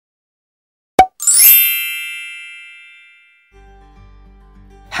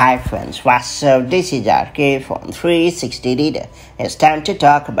Hi friends, what's up? This is RK from 360 Reader. It's time to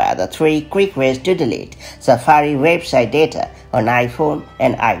talk about the 3 quick ways to delete Safari website data on iPhone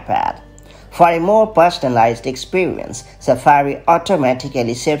and iPad. For a more personalized experience, Safari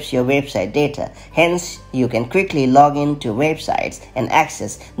automatically saves your website data. Hence, you can quickly log into websites and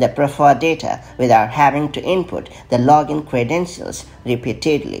access the preferred data without having to input the login credentials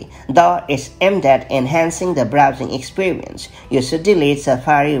repeatedly. Though it's aimed at enhancing the browsing experience, you should delete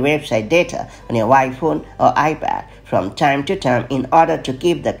Safari website data on your iPhone or iPad from time to time in order to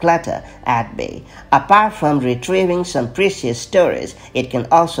keep the clutter at bay. Apart from retrieving some precious storage, it can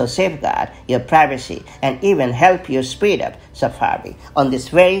also safeguard your privacy and even help you speed up Safari. On this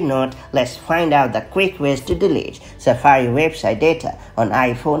very note, let's find out the quick ways to delete Safari website data on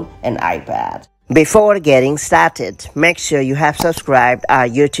iPhone and iPad. Before getting started, make sure you have subscribed our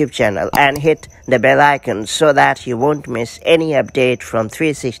YouTube channel and hit the bell icon so that you won't miss any update from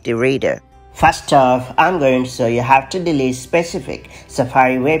 360 Reader. First off, I'm going to show you how to delete specific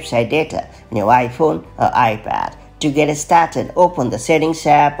Safari website data on your iPhone or iPad. To get started, open the Settings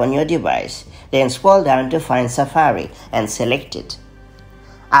app on your device, then scroll down to find Safari and select it.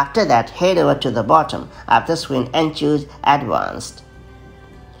 After that, head over to the bottom of the screen and choose Advanced.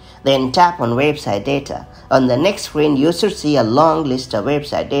 Then tap on Website Data. On the next screen, you should see a long list of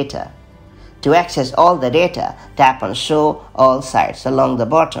website data. To access all the data, tap on Show All Sites along the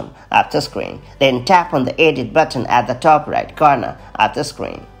bottom of the screen. Then tap on the Edit button at the top right corner of the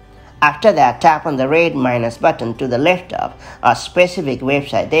screen. After that, tap on the red minus button to the left of a specific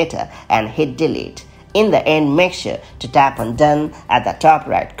website data and hit Delete. In the end, make sure to tap on Done at the top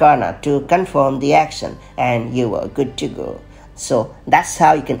right corner to confirm the action and you are good to go. So that's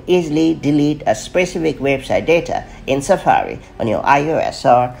how you can easily delete a specific website data in Safari on your iOS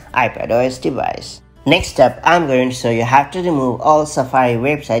or iPadOS device. Next up, I'm going to show you how to remove all Safari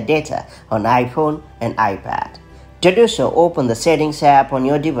website data on iPhone and iPad. To do so, open the Settings app on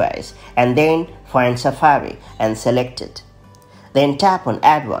your device and then find Safari and select it. Then tap on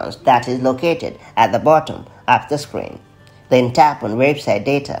Advanced, that is located at the bottom of the screen. Then tap on Website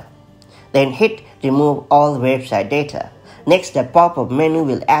Data. Then hit Remove All Website Data. Next, a pop-up menu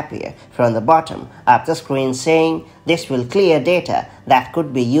will appear from the bottom of the screen saying this will clear data that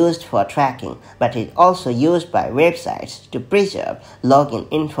could be used for tracking, but is also used by websites to preserve login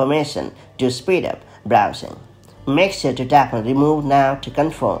information to speed up browsing. Make sure to tap on Remove Now to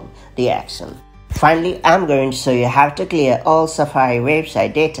confirm the action. Finally, I'm going to show you how to clear all Safari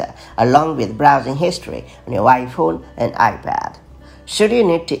website data along with browsing history on your iPhone and iPad. Should you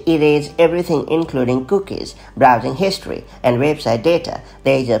need to erase everything including cookies, browsing history, and website data,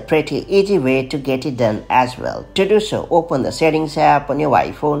 there is a pretty easy way to get it done as well. To do so, open the Settings app on your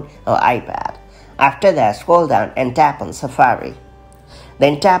iPhone or iPad. After that, scroll down and tap on Safari.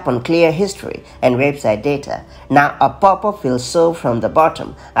 Then tap on Clear History and Website Data. Now a pop-up will show from the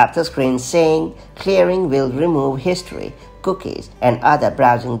bottom of the screen saying clearing will remove history, cookies, and other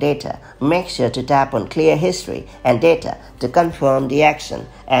browsing data. Make sure to tap on Clear History and Data to confirm the action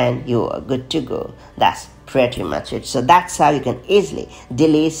and you are good to go. That's pretty much it. So that's how you can easily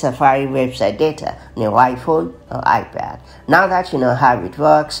delete Safari website data on your iPhone or iPad. Now that you know how it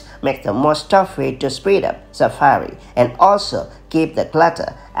works, make the most of it to speed up Safari and also keep the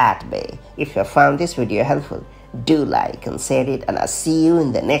clutter at bay. If you found this video helpful, do like and share it, and I'll see you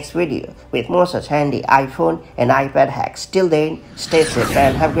in the next video with more such handy iPhone and iPad hacks. Till then, stay safe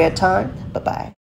and have a great time. Bye-bye.